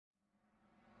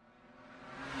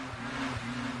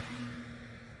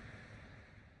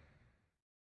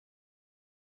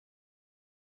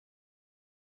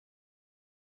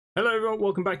Hello everyone,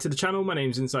 welcome back to the channel. My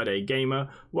name's InsideAgameR.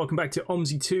 Welcome back to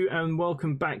OMSI 2 and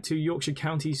welcome back to Yorkshire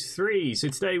Counties 3. So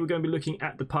today we're going to be looking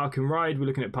at the Park and Ride. We're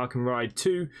looking at Park and Ride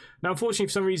 2. Now unfortunately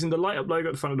for some reason the light up logo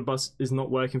at the front of the bus is not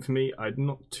working for me. I'm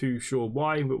not too sure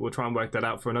why, but we'll try and work that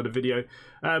out for another video.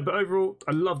 But overall,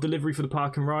 I love the livery for the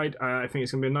Park and Ride. I think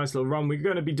it's going to be a nice little run. We're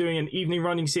going to be doing an evening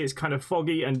run. You can see it's kind of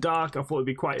foggy and dark. I thought it'd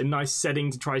be quite a nice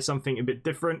setting to try something a bit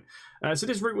different. So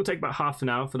this route will take about half an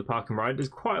hour for the Park and Ride. There's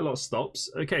quite a lot of stops.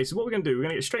 Okay, so what we're going to do, we're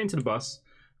going to get straight into the bus.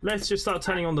 Let's just start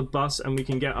turning on the bus and we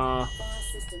can get our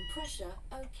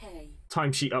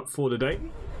timesheet up for the day.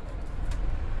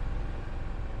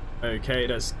 Okay,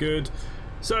 that's good.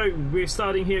 So we're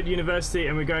starting here at the university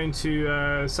and we're going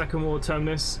to Second Ward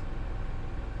Terminus.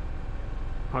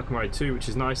 Park and Ride 2, which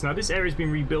is nice. Now this area's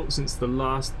been rebuilt since the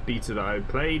last beta that I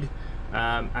played.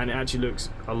 And it actually looks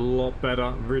a lot better.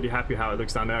 I'm really happy how it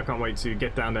looks down there. I can't wait to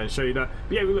get down there and show you that.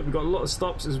 But yeah, look, we've got a lot of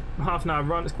stops. It's a half an hour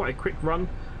run. It's quite a quick run.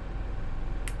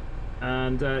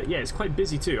 And yeah, it's quite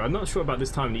busy too. I'm not sure about this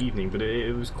time in the evening, but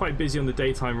it was quite busy on the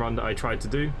daytime run that I tried to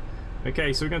do.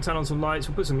 Okay, so we're going to turn on some lights.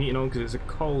 We'll put some heating on because it's a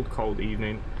cold, cold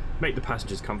evening. Make the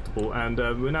passengers comfortable. And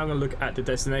we're now going to look at the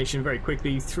destination very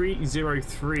quickly.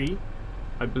 303,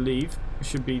 I believe,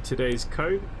 should be today's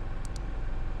code.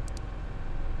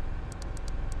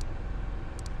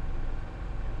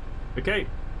 Okay,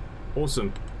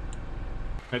 awesome.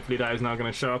 Hopefully that is now going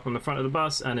to show up on the front of the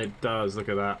bus, and it does. Look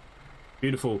at that.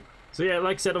 Beautiful. So yeah,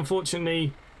 like I said,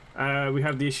 unfortunately, we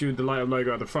have the issue with the light up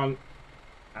logo at the front,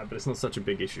 but it's not such a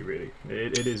big issue, really.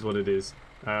 It is what it is.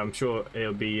 I'm sure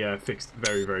it'll be fixed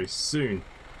very, very soon.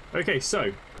 Okay,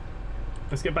 so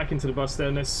let's get back into the bus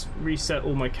then. Let's reset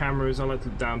all my cameras. I like to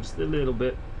look down just a little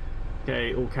bit.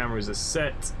 Okay, all cameras are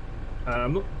set.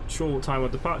 I'm not sure what time our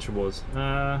departure was.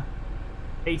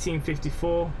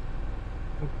 1854.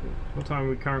 What time are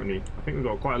we currently? I think we've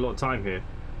got quite a lot of time here.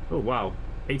 Oh wow,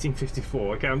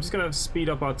 1854. Okay, I'm just gonna speed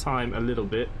up our time a little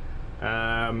bit.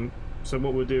 So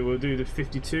what we'll do the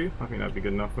 52. I think that'd be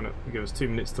good enough. Wouldn't it? Give us 2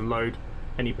 minutes to load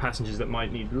any passengers that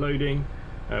might need loading.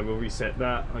 We'll reset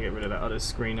that. I'll get rid of that other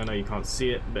screen. I know you can't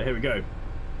see it, but here we go.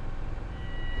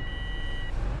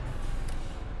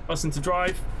 Bus into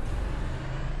drive.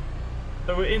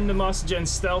 So we're in the Master Gen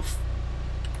Stealth.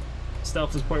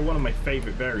 Stealth is probably one of my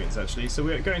favourite variants actually. So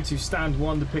we're going to stand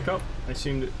 1 to pick up. I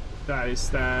assume that that is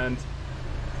stand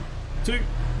 2.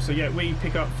 So yeah, we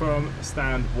pick up from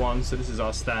stand 1. So this is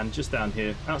our stand just down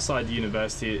here outside the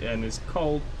university in this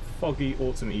cold, foggy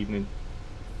autumn evening.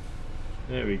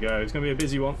 There we go. It's going to be a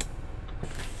busy one.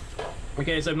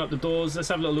 Okay, let's open up the doors. Let's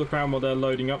have a little look around while they're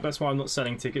loading up. That's why I'm not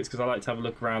selling tickets, because I like to have a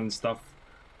look around and stuff.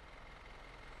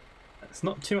 It's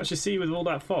not too much to see with all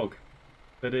that fog,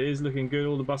 but it is looking good.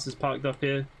 All the buses parked up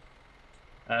here.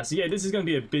 So yeah, this is going to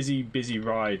be a busy, busy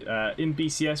ride. In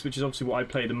BCS, which is obviously what I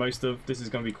play the most of, this is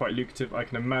going to be quite lucrative, I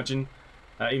can imagine.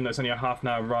 Even though it's only a half an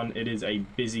hour run, it is a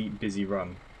busy, busy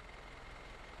run.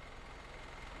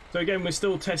 So again, we're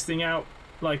still testing out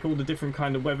like all the different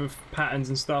kind of weather patterns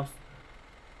and stuff.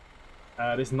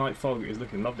 This night fog is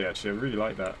looking lovely actually. I really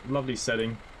like that. Lovely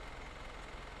setting.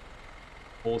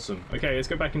 Awesome. Okay, let's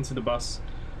go back into the bus.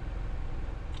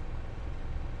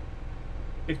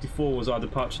 54 was our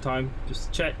departure time. Just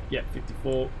to check. Yeah,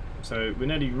 54. So we're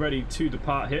nearly ready to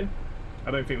depart here.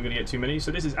 I don't think we're going to get too many.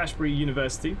 So this is Ashbury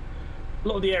University. A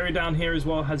lot of the area down here as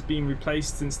well has been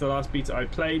replaced since the last beta I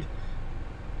played.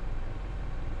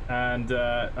 And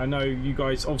I know you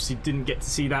guys obviously didn't get to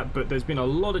see that, but there's been a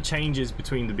lot of changes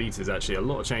between the betas actually. A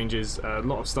lot of changes. A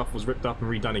lot of stuff was ripped up and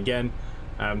redone again.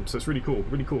 So it's really cool.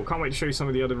 Really cool. Can't wait to show you some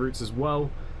of the other routes as well.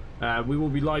 We will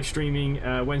be live streaming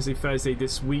Wednesday, Thursday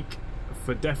this week.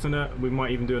 For definite. We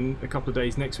might even do a couple of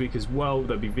days next week as well.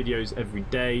 There'll be videos every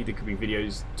day. There could be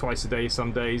videos twice a day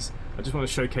some days. I just want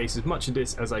to showcase as much of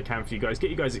this as I can for you guys,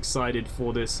 get you guys excited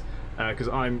for this, because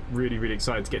I'm really, really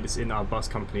excited to get this in our bus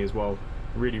company as well.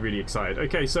 Really, really excited.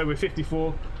 Okay, so we're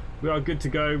 54. We are good to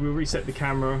go. We'll reset the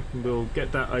camera. We'll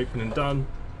get that open and done,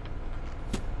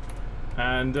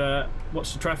 and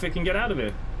watch the traffic and get out of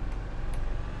here.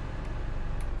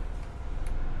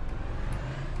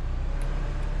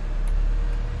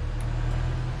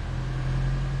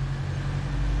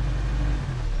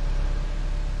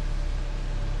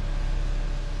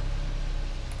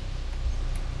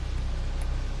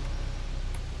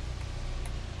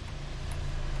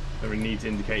 So we need to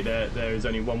indicate there is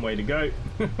only one way to go,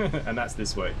 and that's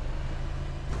this way.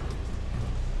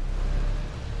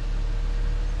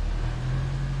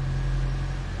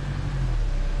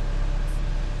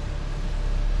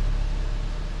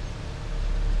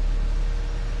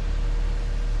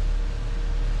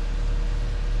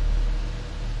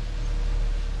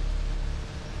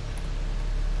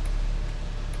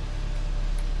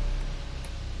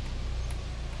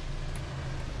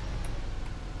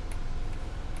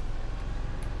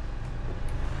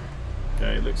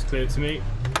 it looks clear to me.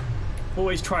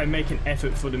 Always try and make an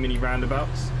effort for the mini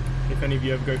roundabouts. If any of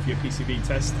you ever go for your PCB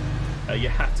test, you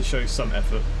have to show some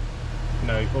effort. You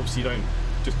know, obviously you don't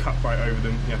just cut right over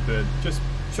them. You have to just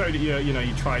show that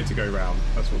you tried to go round.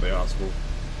 That's what they ask for.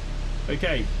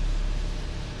 Okay.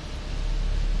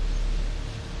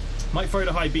 Might throw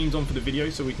the high beams on for the video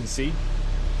so we can see.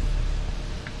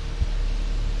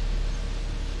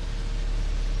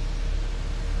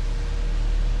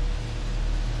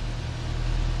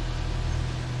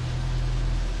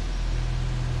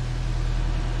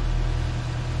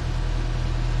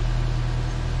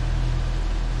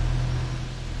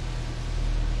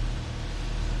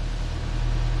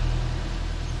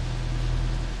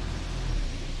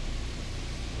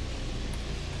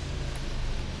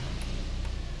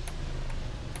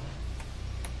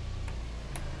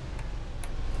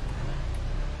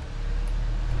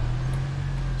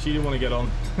 She didn't want to get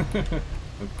on.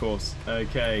 Of course.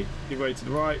 Okay. Give way to the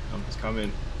right. I'm just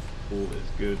coming. All is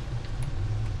good.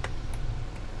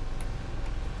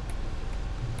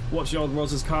 Watch the old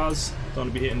Roz's cars. Don't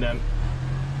want to be hitting them.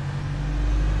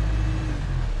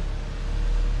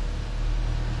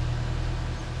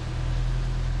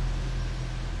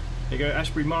 There you go,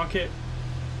 Ashbury Market.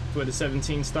 That's where the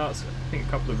 17 starts. I think a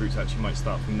couple of routes actually might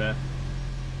start from there.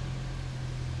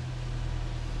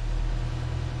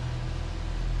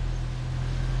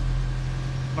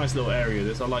 Nice little area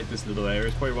this. I like this little area.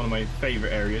 It's probably one of my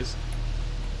favourite areas.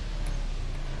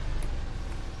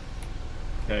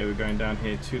 Okay, we're going down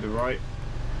here to the right.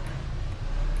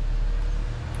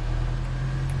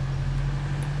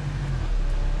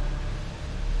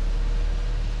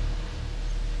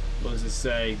 What does this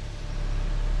say?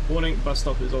 Warning, bus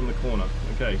stop is on the corner.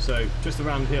 Okay, so just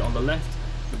around here on the left,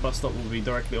 the bus stop will be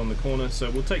directly on the corner.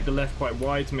 So we'll take the left quite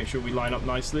wide to make sure we line up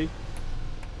nicely.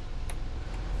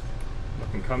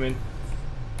 Nothing coming.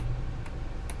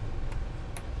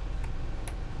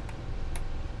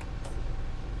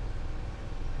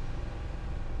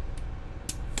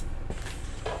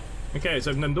 Okay, let's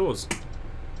open them doors.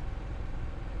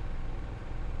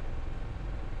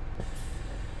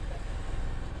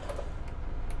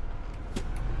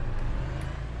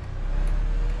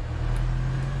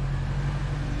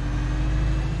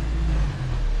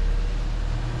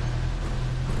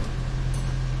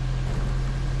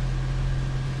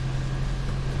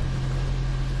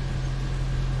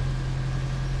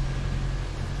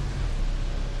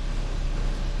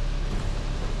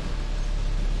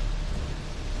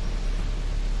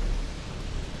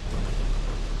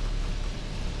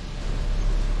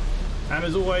 And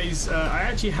as always, I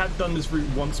actually had done this route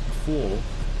once before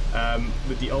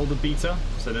with the older beta,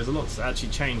 so there's a lot to actually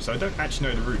change. So I don't actually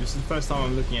know the route. This is the first time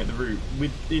I'm looking at the route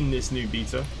within this new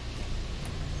beta.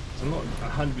 So I'm not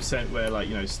 100% where, like,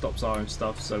 you know, stops are and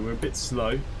stuff. So we're a bit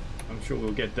slow. I'm sure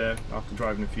we'll get there after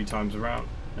driving a few times around.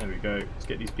 There we go. Let's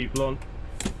get these people on.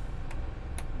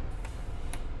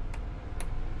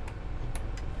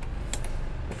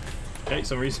 Okay,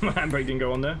 some reason my handbrake didn't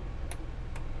go on there.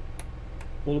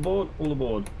 All aboard, all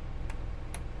aboard.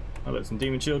 I let some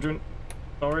demon children.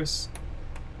 Doris.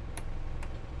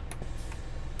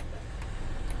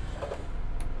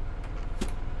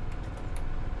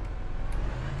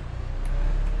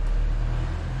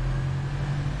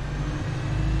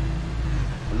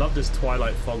 I love this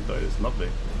twilight fog though, it's lovely.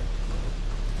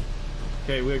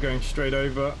 Okay, we're going straight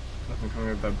over. Nothing coming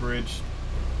over that bridge.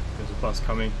 There's a bus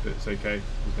coming, but it's okay.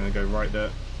 We're going to go right there.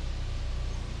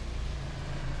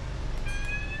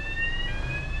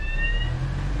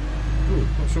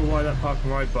 Not sure why that park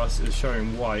and ride bus is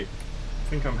showing white. I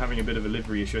think I'm having a bit of a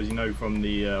livery issue, as you know from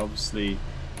the obviously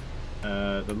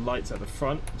the lights at the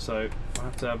front. So I'll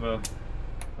have to have a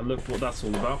look what that's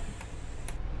all about.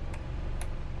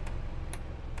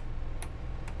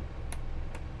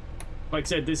 Like I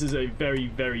said, this is a very,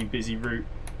 very busy route,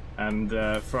 and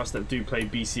for us that do play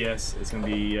BCS, it's going to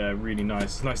be really nice.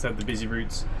 It's nice to have the busy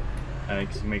routes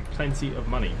because you make plenty of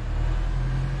money.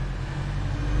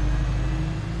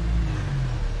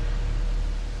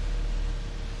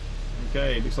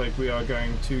 Okay, looks like we are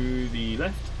going to the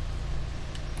left.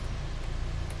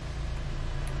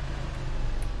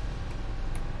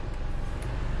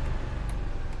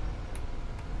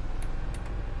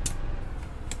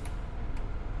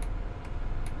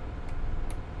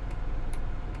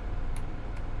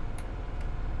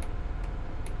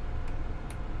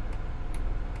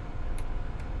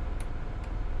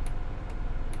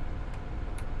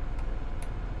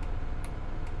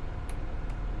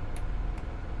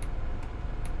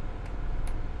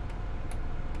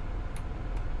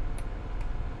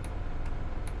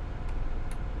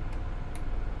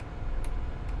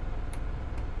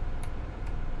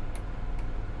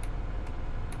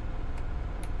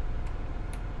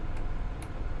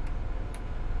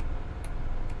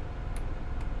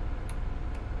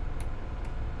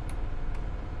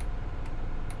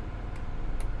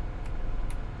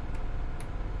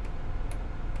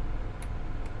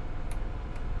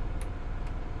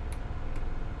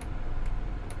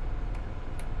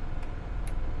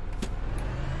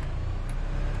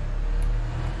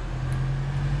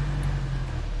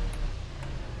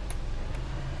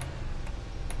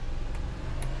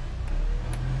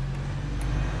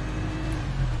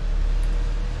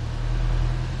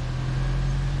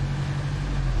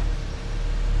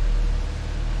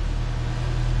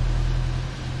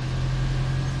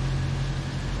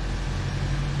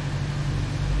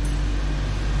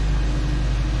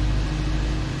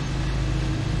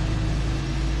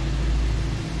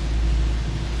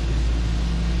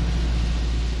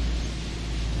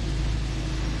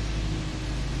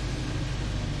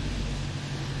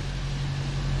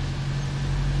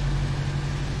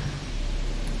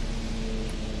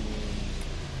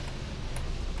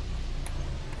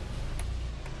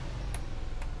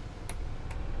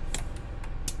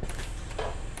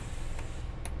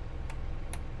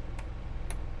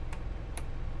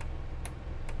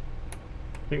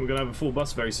 think we're gonna have a full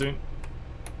bus very soon.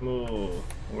 Oh,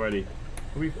 already.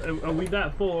 Are we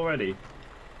that full already?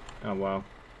 Oh wow.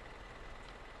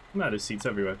 No, there's seats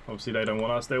everywhere. Obviously they don't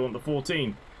want us, they want the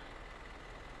 14.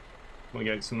 Want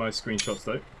to get some nice screenshots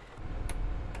though.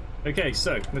 Okay,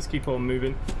 so let's keep on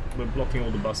moving. We're blocking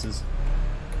all the buses.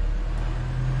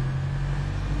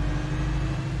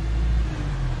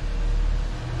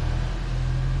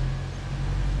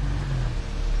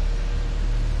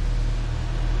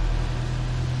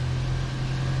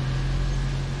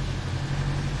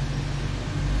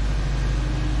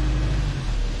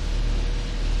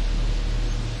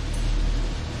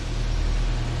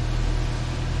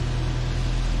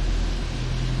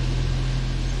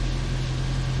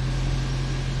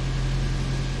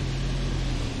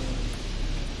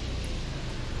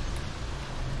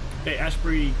 Okay,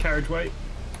 Ashbury carriageway.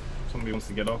 Somebody wants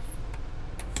to get off.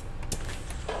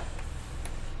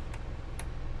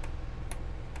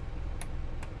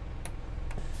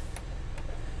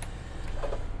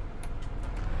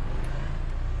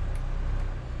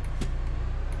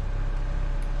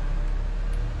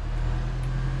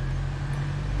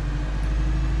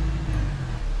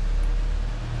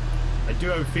 I do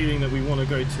have a feeling that we want to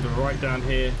go to the right down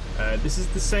here. This is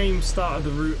the same start of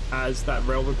the route as that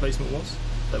rail replacement was,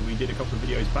 that we did a couple of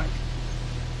videos back.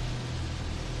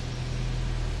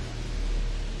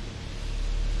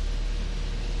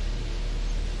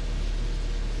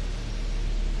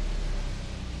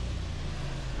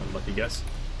 Unlucky guess.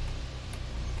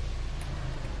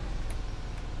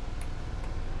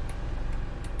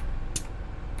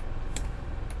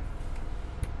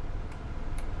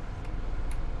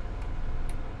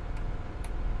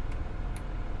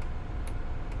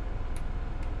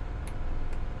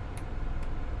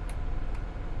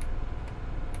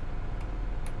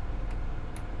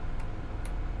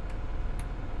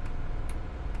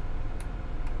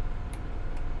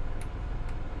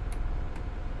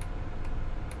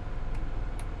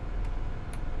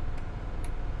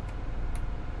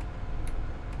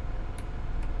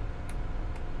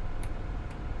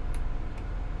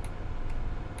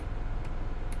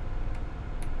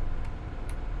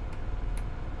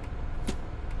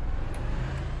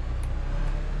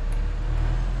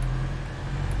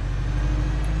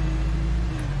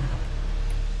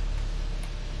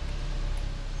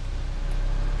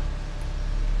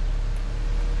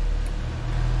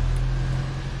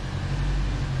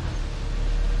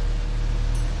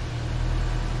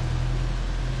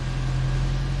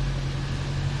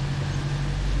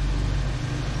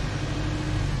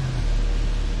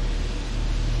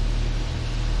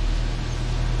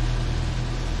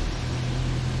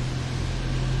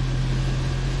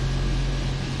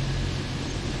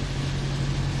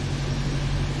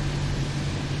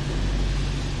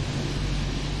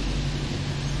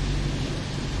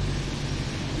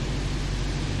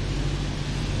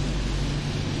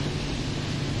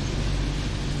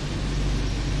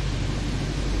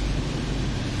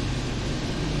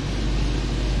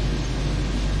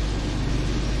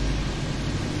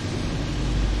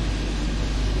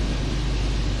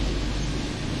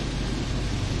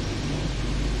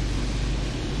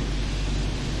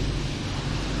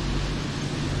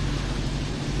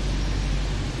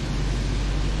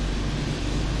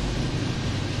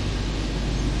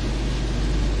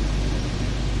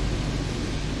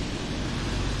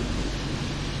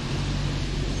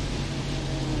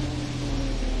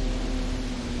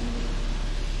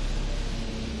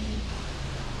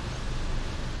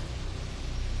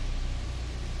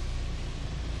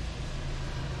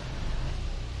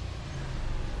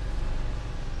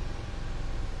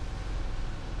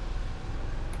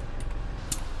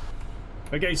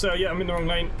 Okay, so yeah, I'm in the wrong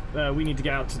lane. We need to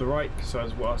get out to the right. So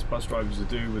as what us bus drivers would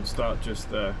do, would start just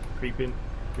creeping.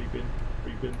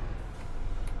 You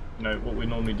know, what we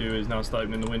normally do is now start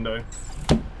opening the window,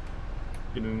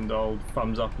 giving them the old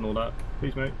thumbs up and all that.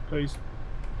 Please, mate, please.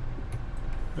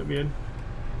 Let me in.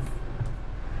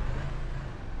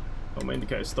 Oh, my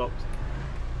indicator stopped.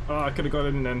 Oh, I could have got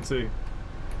in then too.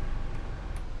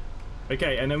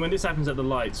 Okay, and then when this happens at the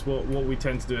lights, what we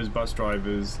tend to do as bus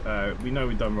drivers, we know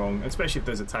we've done wrong, especially if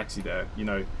there's a taxi there, you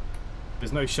know.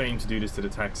 There's no shame to do this to the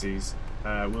taxis.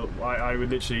 I would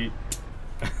literally...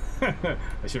 I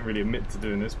shouldn't really admit to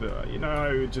doing this, but, you know,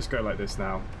 I would just go like this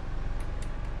now.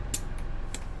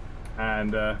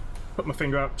 And put my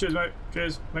finger up. Cheers, mate.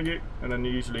 Cheers. Thank you. And then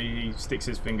usually he sticks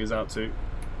his fingers out too.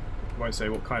 Won't say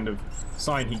what kind of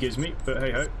sign he gives me, but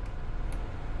hey-ho.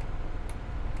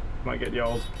 Might get the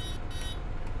old...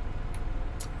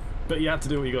 But you have to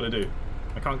do what you got to do.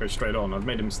 I can't go straight on. I've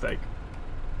made a mistake.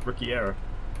 Rookie error.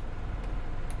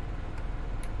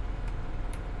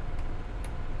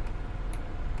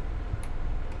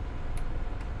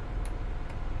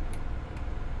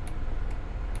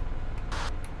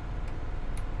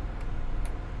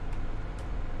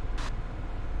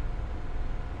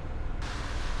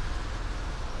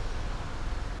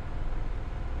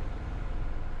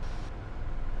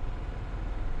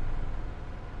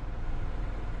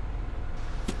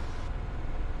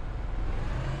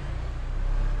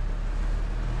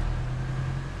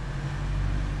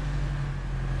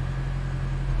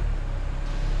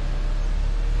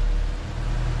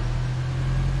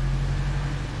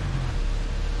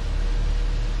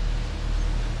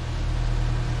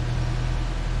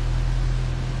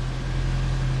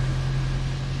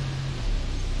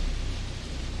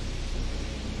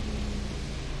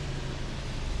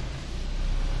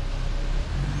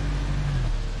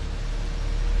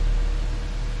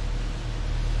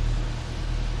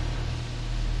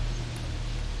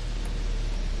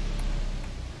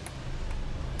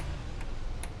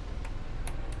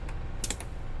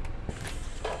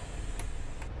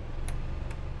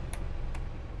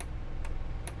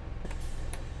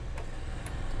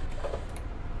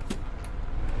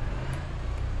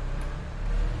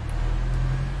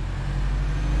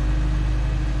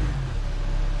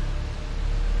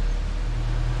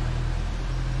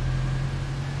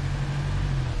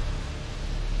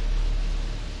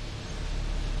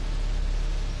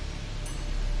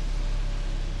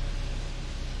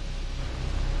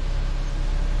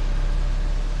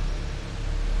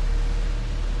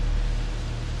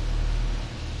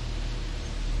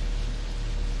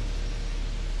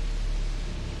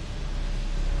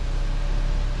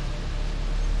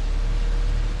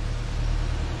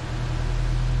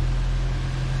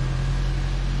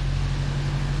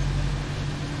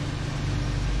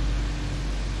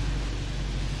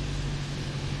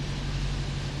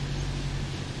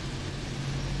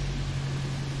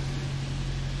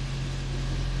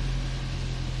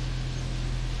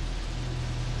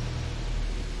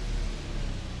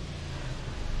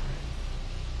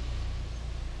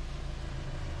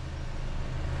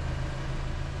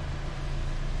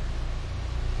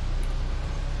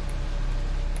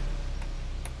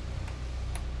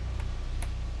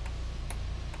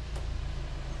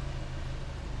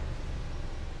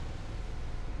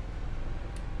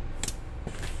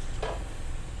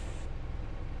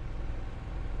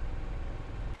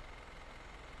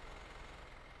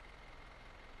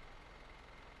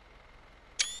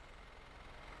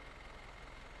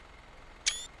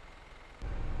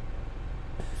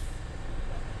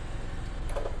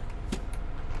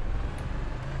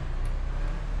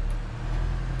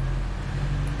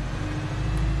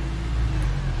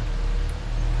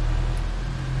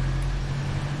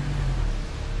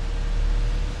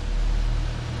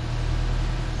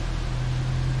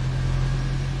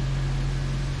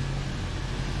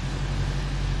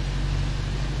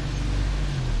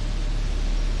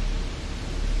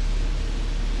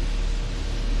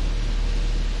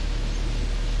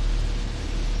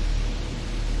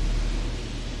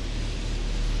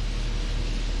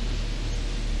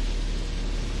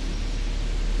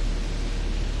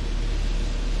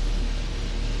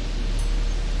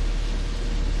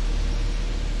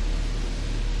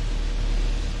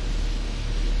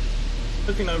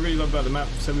 The thing I really love about the map,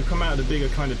 so we've come out of the bigger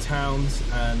kind of towns,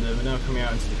 and we're now coming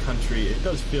out into the country. It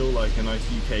does feel like a nice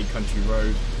UK country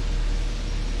road.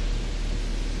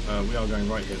 We are going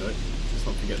right here though, let's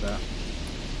not forget that.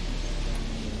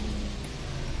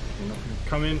 We're not going to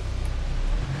come in.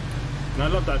 And I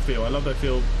love that feel. I love that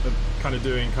feel of kind of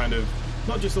doing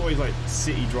not just always like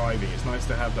city driving. It's nice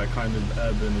to have that kind of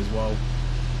urban as well.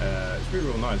 It's really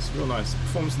real nice, real nice.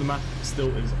 Performance of the map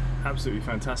still is absolutely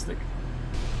fantastic.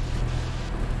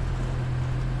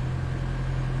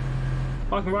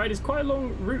 Park and ride is quite a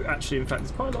long route actually. In fact,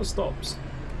 there's quite a lot of stops.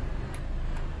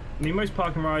 I mean, most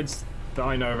park and rides that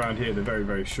I know around here, they're very,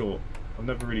 very short. I've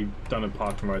never really done a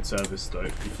park and ride service though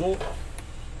before.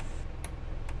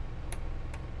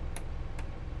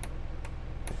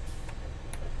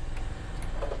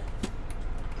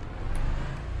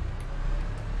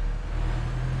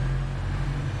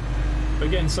 But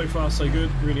again, so far so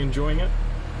good, really enjoying it.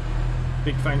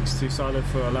 Big thanks to Sylar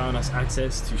for allowing us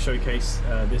access to showcase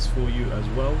this for you as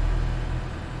well.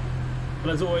 But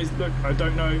as always, look, I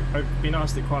don't know, I've been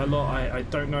asked it quite a lot, I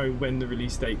don't know when the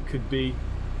release date could be.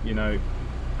 You know,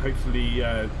 hopefully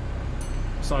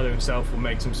Sylar himself will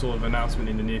make some sort of announcement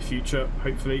in the near future,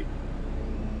 hopefully.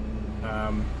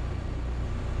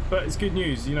 But it's good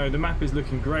news, you know, the map is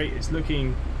looking great, it's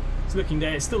looking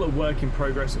there. It's still a work in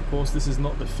progress, of course. This is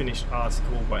not the finished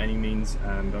article by any means,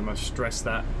 and I must stress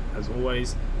that, as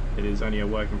always. It is only a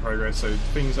work in progress, so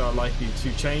things are likely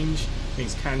to change,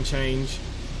 things can change,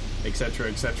 etc,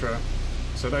 etc.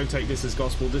 So don't take this as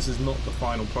gospel, this is not the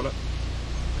final product.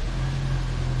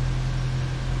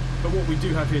 But what we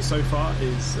do have here so far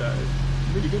is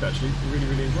really good actually, really,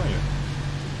 really enjoying it.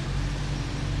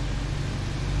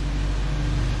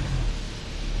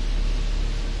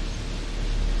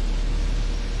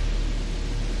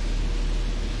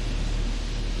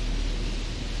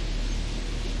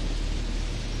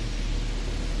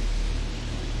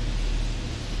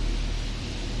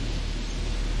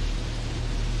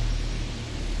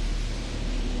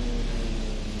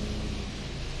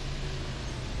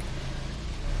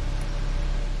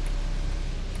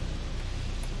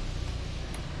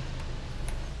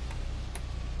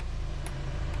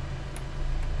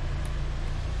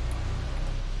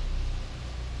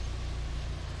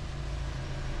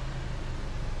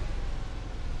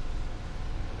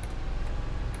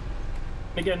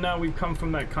 Again, now we've come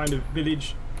from that kind of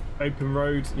village, open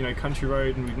road, you know, country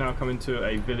road, and we've now come into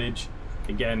a village.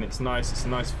 Again, it's nice, it's a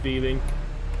nice feeling.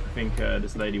 I think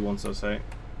this lady wants us out.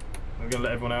 I'm going to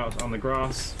let everyone out on the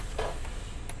grass.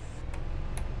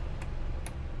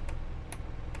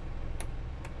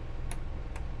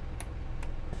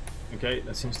 Okay,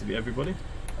 that seems to be everybody.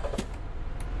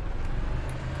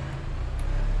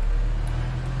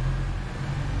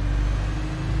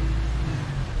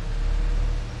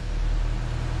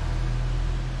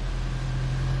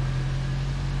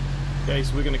 Okay,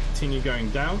 so we're going to continue going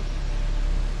down.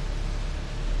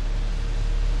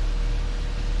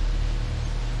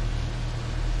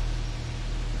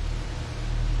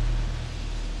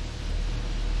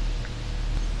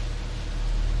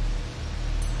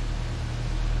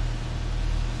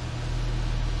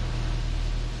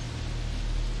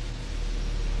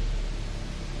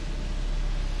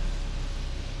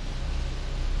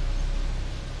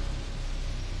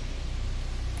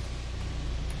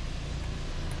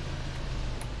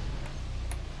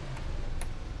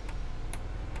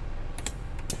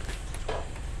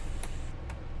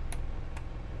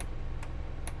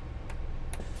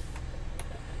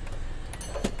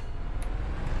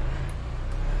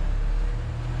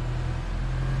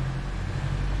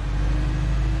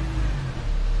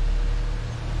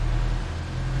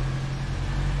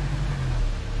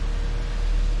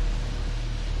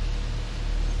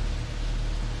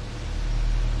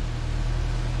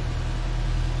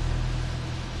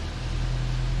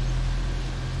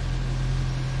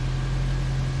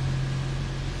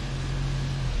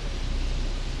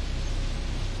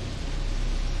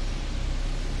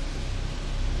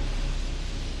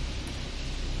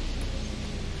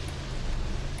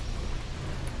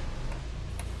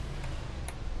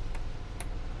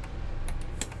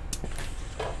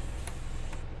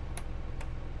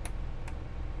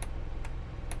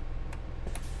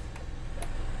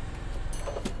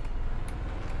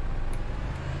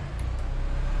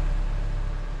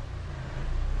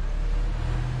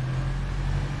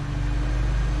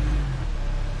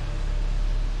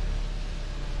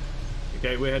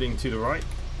 Okay, we're heading to the right.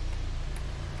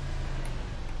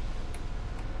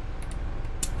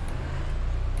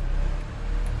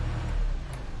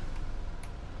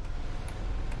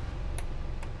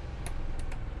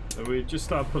 So we just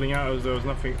started pulling out as there was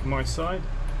nothing on my side.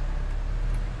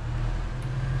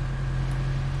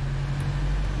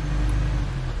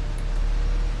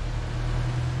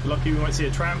 lucky we might see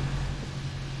a tram.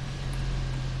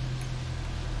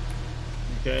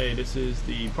 Okay, this is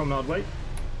the promenade way.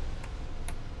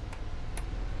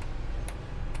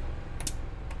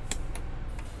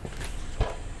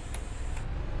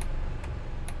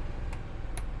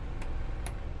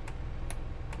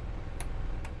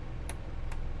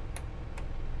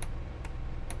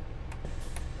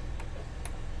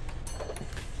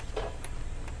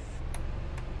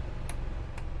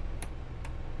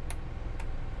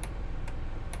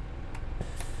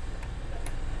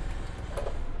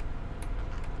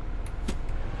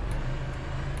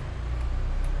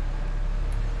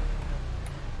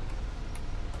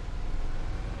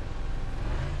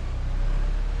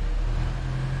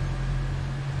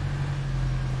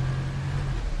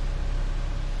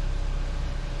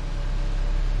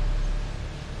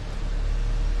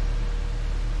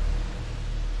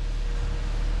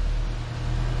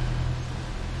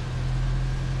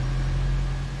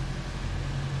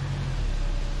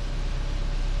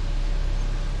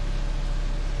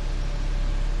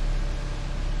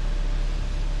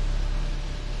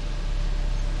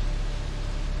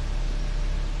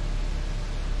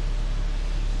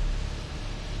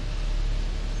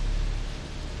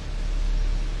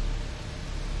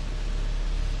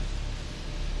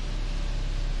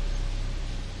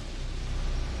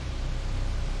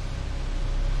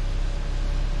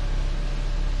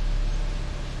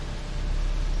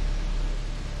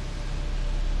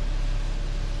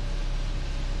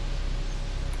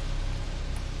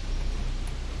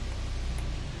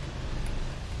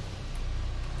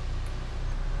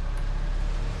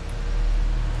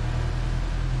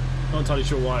 Not entirely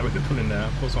sure why we're pulling there.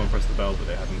 Of course, someone pressed the bell, but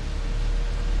they hadn't.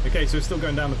 Okay, so we're still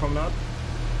going down the promenade.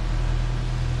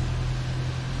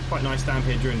 Quite nice down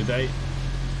here during the day.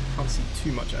 Can't see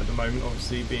too much at the moment,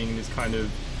 obviously, being this kind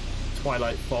of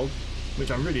twilight fog,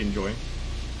 which I'm really enjoying.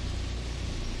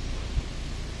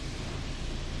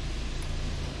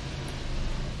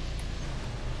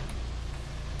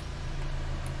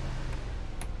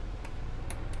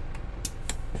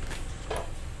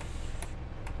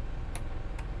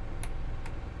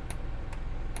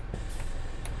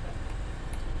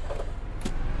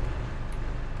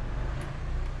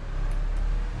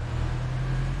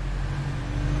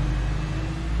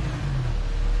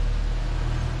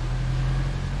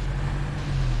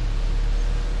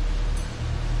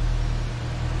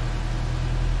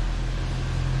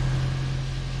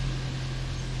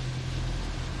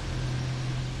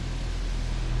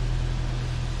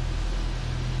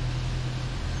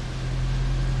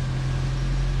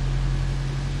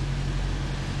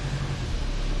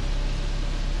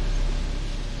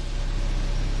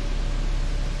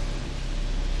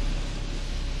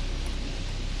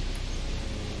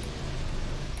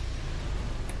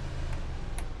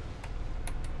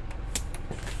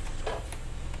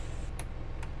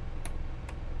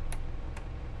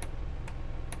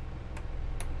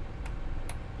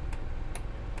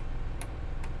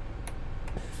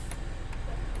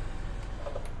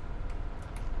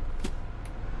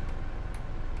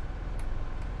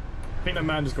 I think that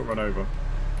man just got run over.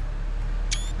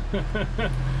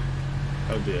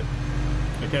 Oh dear.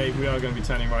 Okay, we are going to be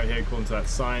turning right here according to that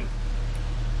sign.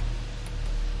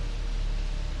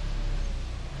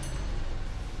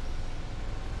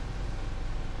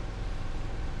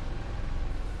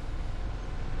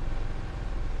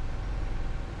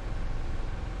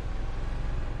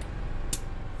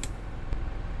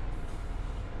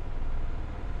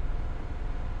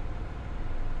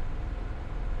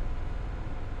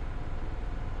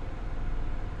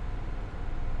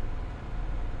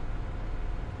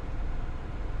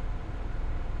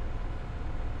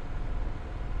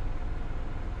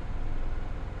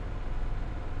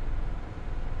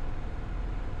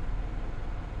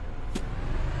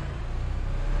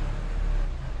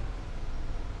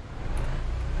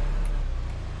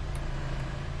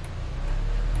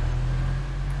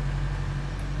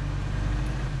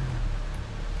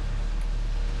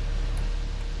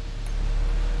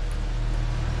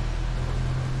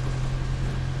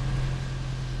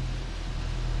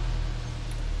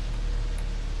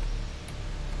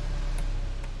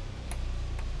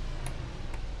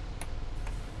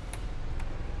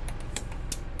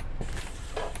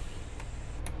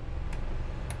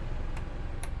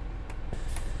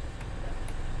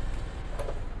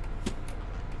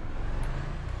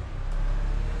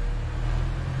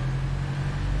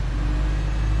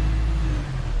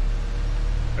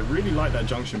 I really like that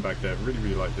junction back there,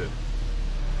 really liked it.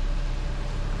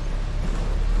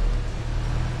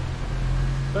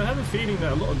 But I have a feeling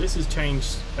that a lot of this has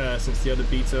changed since the other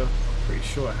beta. I'm pretty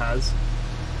sure it has.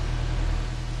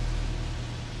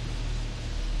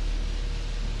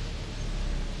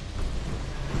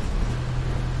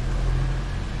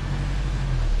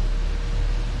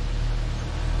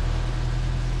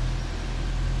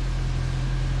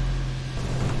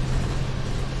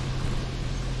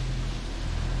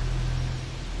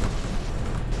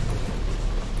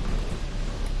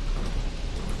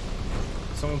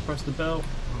 someone press the bell?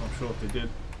 I'm not sure if they did.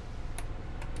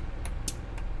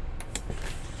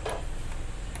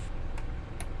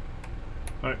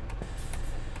 Alright.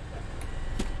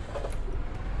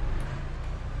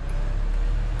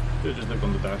 Should just look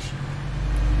on the dash.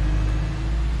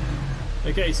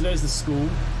 Okay, so there's the school.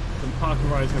 The park and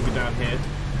ride is going to be down here.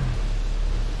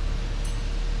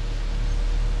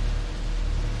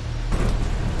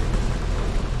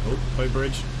 Oh, low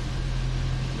bridge.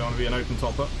 Don't want to be an open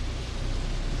topper.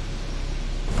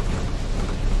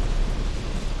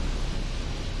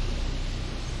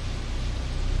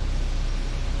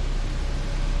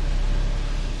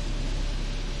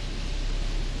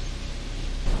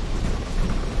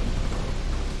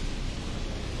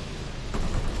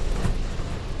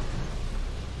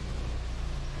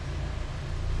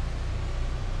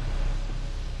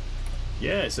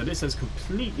 Yeah, so this has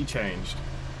completely changed.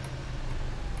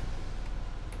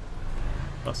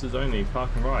 Buses only, park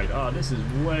and ride. Ah, this is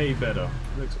way better.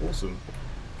 It looks awesome.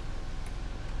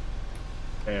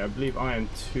 Okay, I believe I am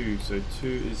 2, so 2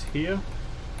 is here.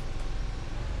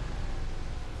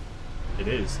 It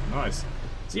is, nice.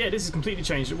 So yeah, this is completely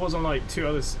changed. It was on like 2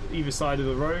 others either side of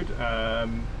the road.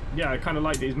 Yeah, I kind of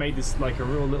like that he's made this like a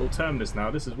real little terminus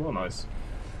now. This is well nice.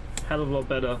 Hell of a lot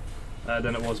better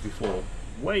than it was before.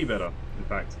 Way better, in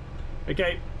fact.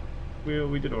 Okay,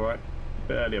 we did alright. A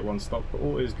bit early at one stop, but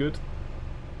all is good.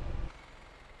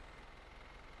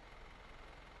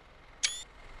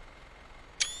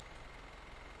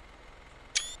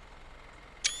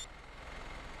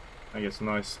 I get some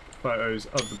nice photos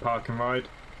of the park and ride.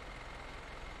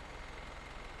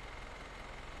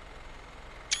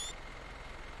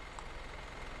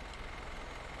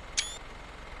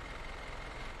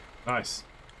 Nice.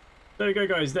 There we go,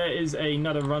 guys. There is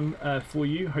another run for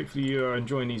you. Hopefully you are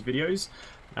enjoying these videos,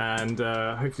 and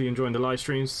hopefully you're enjoying the live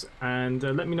streams. And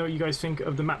let me know what you guys think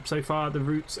of the map so far. The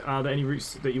routes, are there any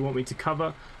routes that you want me to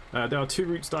cover? There are 2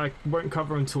 routes that I won't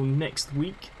cover until next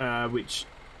week, which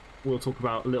we'll talk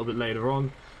about a little bit later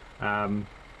on.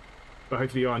 But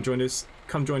hopefully you are enjoying this.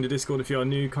 Come join the Discord if you are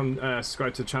new. Come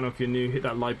subscribe to the channel if you're new. Hit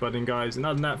that like button, guys. And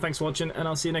other than that, thanks for watching, and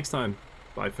I'll see you next time.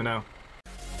 Bye for now.